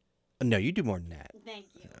 No, you do more than that. Thank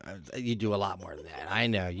you. You do a lot more than that. I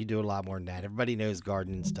know you do a lot more than that. Everybody knows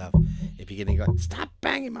gardening stuff. If you're gonna go, stop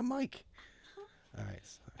banging my mic. All right.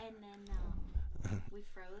 And then we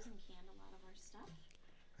froze and canned a lot of our stuff.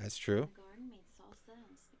 That's in true. the garden. Made salsa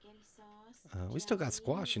and spaghetti sauce and We still got jelly.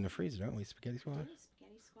 squash in the freezer, don't we? Spaghetti We squash. do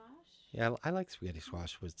spaghetti squash. Yeah, I like spaghetti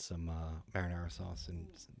squash with some marinara sauce and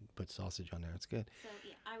put sausage on there. It's good. So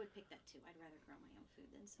yeah, I would pick that too. I'd rather grow my own food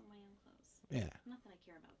than sew my own clothes. Yeah, Not that I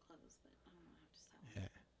care about clothes, but I don't want to have to sew them.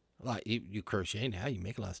 yeah. Like you crochet now. You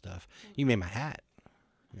make a lot of stuff. Mm. You made my hat. I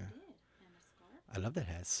Yeah, did, and a scarf. I love that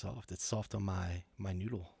hat. It's soft. It's soft on my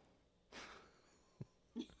noodle,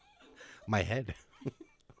 my head.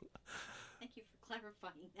 Thank you for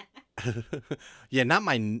clarifying that. Yeah, not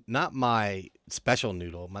my special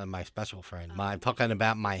noodle. My special friend. I'm talking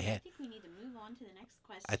about my I head. think we need to move on to the next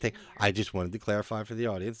question. I think here. I just wanted to clarify for the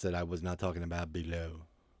audience that I was not talking about below.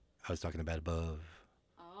 I was talking about above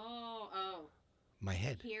Oh. my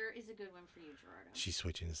head. Here is a good one for you, Gerardo. She's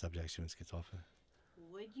switching the subject. She gets off.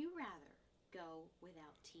 Would you rather go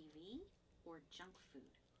without TV or junk food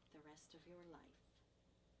the rest of your life?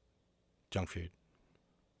 Junk food.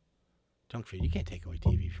 Junk food. You can't take away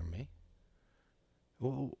TV from me.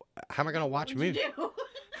 Well, how am I going to watch movies?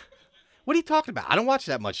 What are you talking about? I don't watch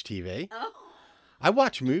that much TV. Oh. I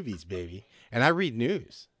watch movies, baby, and I read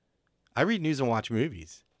news. I read news and watch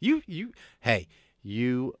movies. Hey,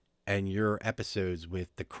 you and your episodes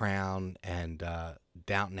with The Crown and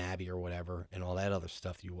Downton Abbey or whatever, and all that other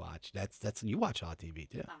stuff you watch. That's you watch a lot of TV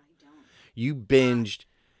too. I don't. You binged.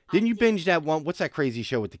 Didn't you did. binge that one? What's that crazy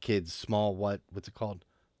show with the kids? Small what? What's it called?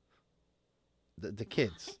 The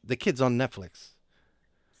kids. The kids on Netflix.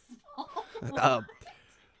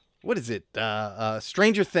 What is it?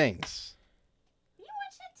 Stranger Things. You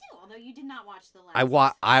watched that too, although you did not watch the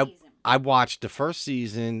last season. I watched the first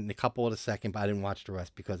season, a couple of the second, but I didn't watch the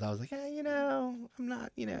rest because I was like, I'm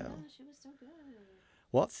not, Gosh, it was so good.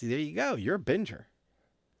 Well, see, there you go. You're a binger.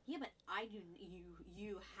 Yeah, but I do.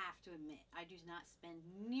 You have to admit, I do not spend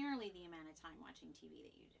nearly the amount of time watching TV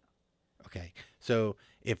that you do. Okay, so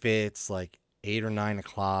if it's like 8 or 9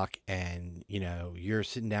 o'clock, and you're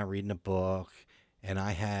sitting down reading a book, and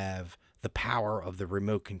I have the power of the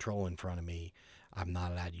remote control in front of me, I'm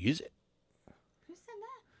not allowed to use it. Who said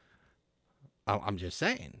that? I'm just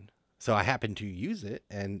saying. So I happen to use it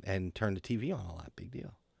and turn the TV on a lot. Big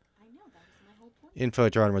deal. I know, that was my whole point.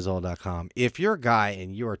 info@jordanmazola.com. If you're a guy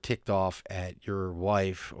and you are ticked off at your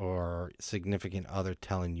wife or significant other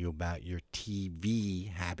telling you about your TV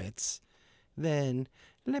habits, then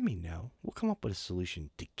let me know. We'll come up with a solution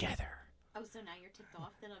together. Oh, so now you're ticked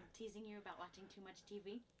off that I'm teasing you about watching too much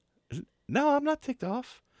TV? No, I'm not ticked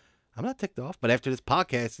off. But after this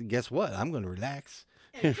podcast, guess what? I'm going to relax.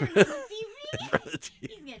 In front of the TV?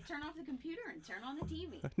 He's going to turn off the computer and turn on the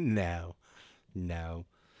TV. No.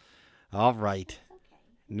 All right.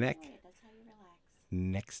 It's okay. That's how you relax.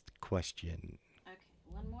 Next question. Okay,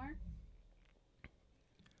 one more?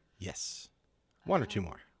 Yes. One or two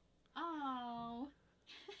more. Oh.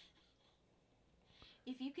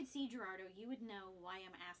 If you could see Gerardo, you would know why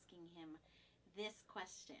I'm asking him this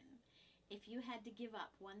question. If you had to give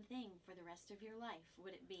up one thing for the rest of your life,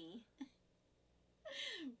 would it be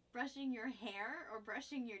brushing your hair or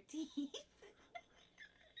brushing your teeth?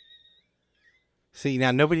 See,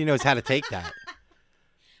 now nobody knows how to take that.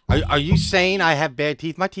 Are you saying I have bad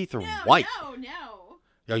teeth? My teeth are white. No.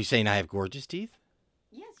 Are you saying I have gorgeous teeth?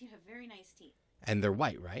 Yes, you have very nice teeth. And they're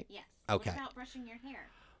white, right? Yes. Okay. What about brushing your hair?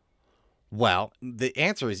 Well, the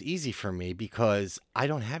answer is easy for me because I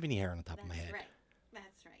don't have any hair on the top of my head. Right.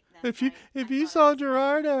 That's right. If you saw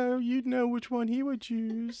Gerardo, you'd know which one he would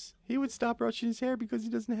choose. He would stop brushing his hair because he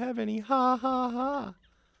doesn't have any. Ha ha ha.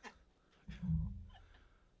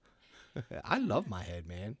 I love my head,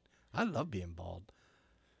 man. I love being bald.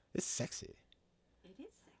 It's sexy. It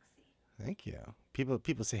is sexy. Thank you.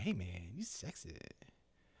 People say, "Hey, man, you sexy."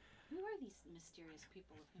 Who are these mysterious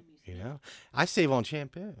people with whom you speak? I save on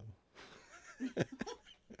shampoo.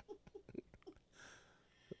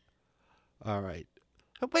 All right.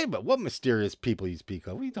 Wait a minute. What mysterious people you speak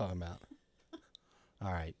of? What are you talking about?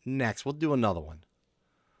 All right. Next, we'll do another one.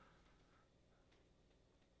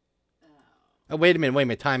 Oh, wait a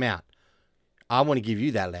minute. Time out. I want to give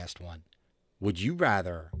you that last one. Would you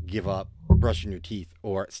rather give up brushing your teeth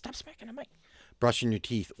or stop smacking the mic? Brushing your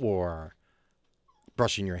teeth or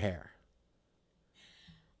brushing your hair?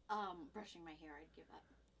 Brushing my hair, I'd give up.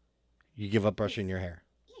 You give up brushing your hair?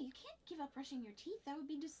 Yeah, you can't give up brushing your teeth. That would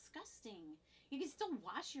be disgusting. You can still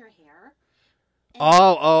wash your hair.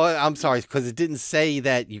 Oh, I'm sorry, because it didn't say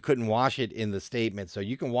that you couldn't wash it in the statement. So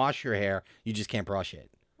you can wash your hair, you just can't brush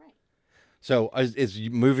it. Right. So is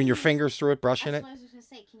moving your fingers through it, brushing it? That's what I was going to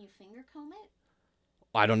say. Can you finger comb it?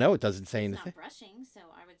 I don't know. It doesn't say It's anything. not brushing, so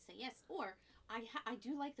I would say yes. Or I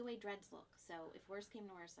do like the way dreads look. So if worse came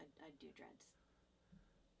to worse, I'd do dreads.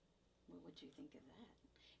 What would you think of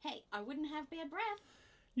that? Hey, I wouldn't have bad breath.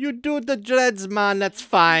 You do the dreads, man. That's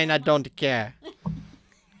fine. I don't care.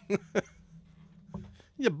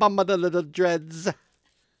 You bummer the little dreads.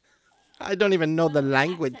 I don't even know the What accent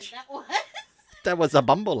language. that was. That was a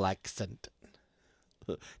Bumble accent.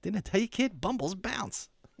 Didn't I tell you, kid? Bumbles bounce.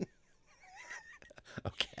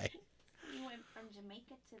 Okay. You went from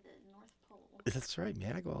Jamaica to the North Pole. That's right,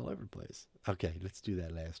 man. I go all over the place. Okay, let's do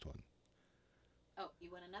that last one. Oh, you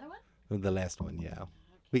want another one? The last one, yeah. Okay.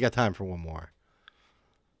 We got time for one more.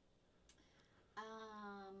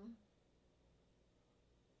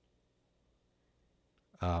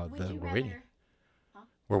 Would you We're rather? waiting. Huh?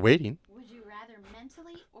 We're waiting. Would you rather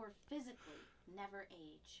mentally or physically never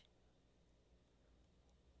age?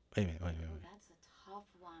 Wait a minute. Oh, that's a tough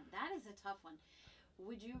one. That is a tough one.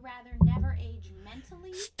 Would you rather never age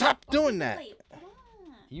mentally? Stop doing that. Physically?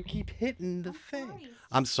 You keep hitting the I'm thing. sorry, it's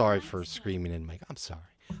I'm just sorry nice for one. screaming in the mic. I'm sorry.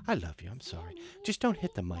 I love you. I'm sorry. Yeah, Just don't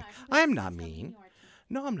hit the mic. no, I am think not that's how mean. you are to me.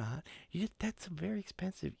 No, I'm not. That's a very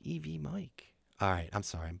expensive EV mic. All right. I'm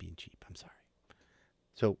sorry. I'm being cheap. I'm sorry.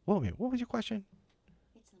 So, wait a minute. What was your question?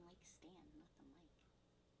 It's the mic stand, not the mic.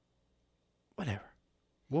 Whatever.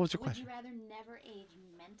 What was your Would question? you rather never age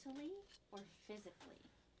mentally or physically?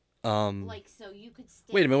 Like, So you could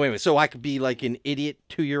stay. wait a minute. So I could be like an idiot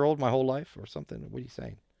 2-year-old my whole life or something? What are you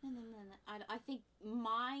saying? No. I think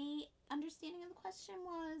my understanding of the question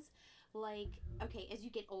was like, okay, as you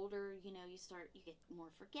get older, you get more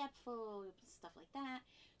forgetful, stuff like that.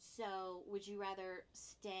 So would you rather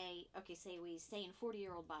stay, okay, say we stay in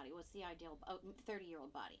 40-year-old body. What's the ideal,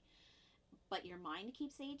 30-year-old body? But your mind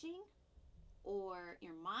keeps aging? Or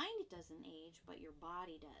your mind doesn't age, but your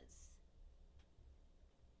body does?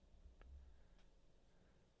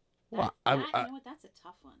 Well, You know what? That's a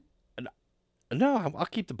tough one. no, I'll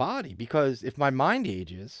keep the body because if my mind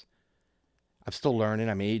ages, I'm still learning.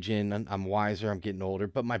 I'm aging. I'm wiser. I'm getting older.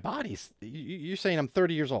 But my body's, you're saying I'm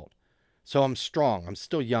 30 years old. So I'm strong. I'm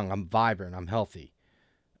still young. I'm vibrant. I'm healthy.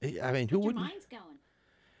 I mean, who But your wouldn't? mind's going.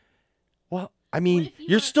 Well, I mean, if you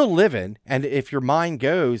you're were- still living. And if your mind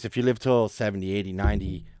goes, if you live till 70, 80,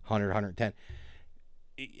 90, 100, 110,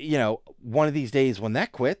 one of these days when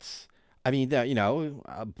that quits, I mean,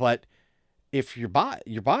 but if your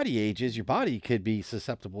body ages, your body could be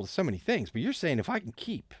susceptible to so many things. But you're saying if I can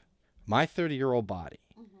keep my 30-year-old body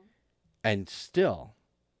Mm-hmm. and still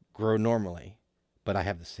grow normally, but I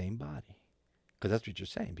have the same body, because that's what you're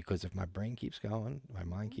saying. Because if my brain keeps going, my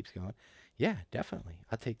mind keeps going, yeah, definitely,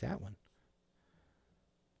 I'll take that one.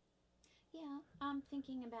 Yeah, I'm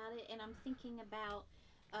thinking about it, and I'm thinking about,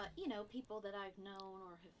 people that I've known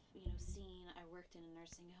or have, seen. I worked in a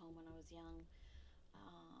nursing home when I was young.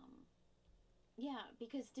 Yeah,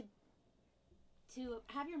 because to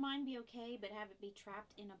have your mind be okay, but have it be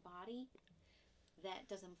trapped in a body that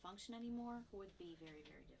doesn't function anymore would be very,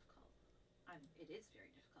 very difficult. It is very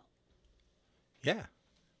difficult. Yeah.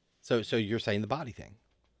 So you're saying the body thing.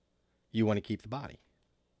 You want to keep the body.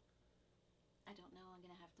 I don't know. I'm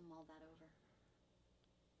gonna have to mull that over.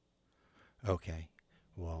 Okay. I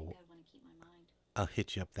Well, think I want to keep my mind. I'll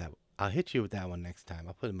hit you with that one next time.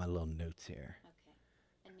 I'll put in my little notes here. Okay,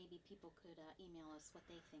 and maybe people could email us what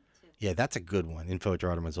they think too. Yeah, that's a good one.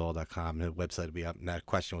 info@jardomazol.com. The website will be up, and that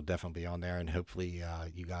question will definitely be on there. And hopefully,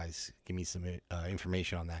 you guys give me some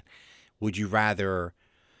information on that. Would you rather?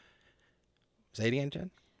 Say it again,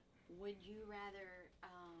 Jen. Would you rather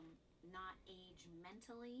not age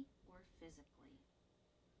mentally or physically?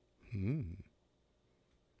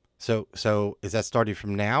 So is that starting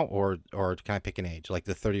from now, or can I pick an age, like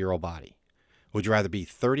the 30-year-old body? Would you rather be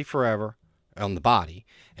 30 forever on the body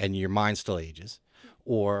and your mind still ages,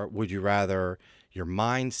 or would you rather your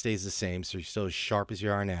mind stays the same, so you're still as sharp as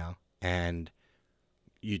you are now, and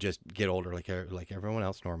you just get older like everyone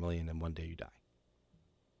else normally, and then one day you die?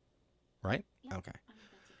 Right? Yeah, Okay, I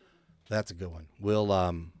think that's a good one. that's a good one.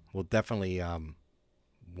 We'll definitely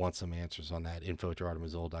want some answers on that.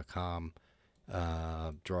 info@gerardomazol.com.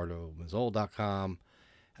 gerardomazol.com.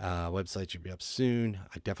 Website should be up soon.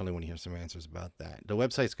 I definitely want to hear some answers about that. The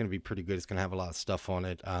website's going to be pretty good. It's going to have a lot of stuff on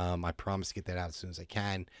it. I promise to get that out as soon as I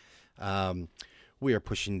can. We are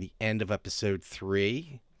pushing the end of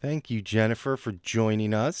Ep.3. Thank you, Jenifer, for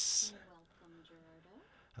joining us. You're welcome,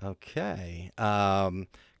 Gerardo. Okay.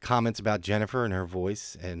 Comments about Jenifer and her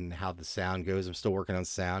voice and how the sound goes. I'm still working on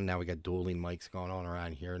sound. Now we got dueling mics going on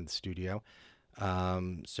around here in the studio.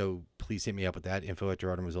 So please hit me up with that.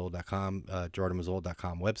 info@gerardomazol.com.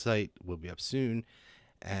 gerardomazol.com website will be up soon.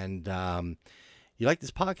 And you like this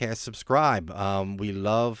podcast, subscribe. We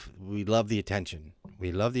love the attention.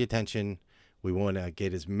 We love the attention. We want to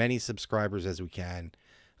get as many subscribers as we can.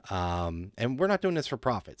 And we're not doing this for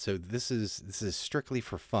profit. So this is strictly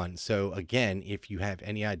for fun. So again, if you have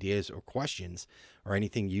any ideas or questions or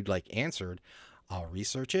anything you'd like answered, I'll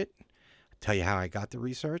research it, tell you how I got the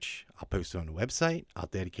research. I'll post it on the website. I'll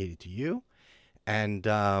dedicate it to you, and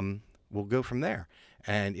we'll go from there.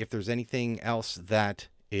 And if there's anything else that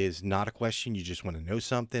is not a question, you just want to know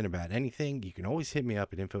something about anything, you can always hit me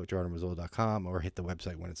up at info@jordanmazzol.com or hit the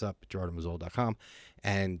website when it's up at jordanmazzol.com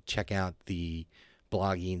and check out the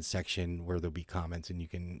blogging section where there'll be comments and you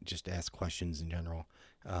can just ask questions in general.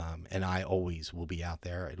 And I always will be out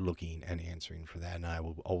there looking and answering for that, and I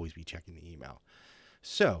will always be checking the email.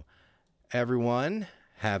 So, everyone,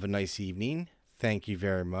 have a nice evening. Thank you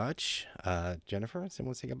very much. Jenifer,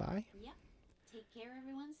 someone say goodbye? Yep. Take care,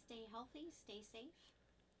 everyone. Stay healthy. Stay safe.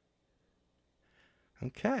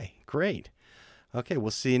 Okay, great. Okay, we'll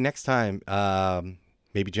see you next time.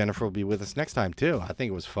 Maybe Jenifer will be with us next time, too. I think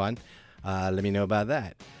it was fun. Let me know about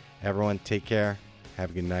that. Everyone, take care.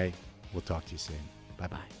 Have a good night. We'll talk to you soon.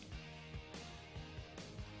 Bye-bye.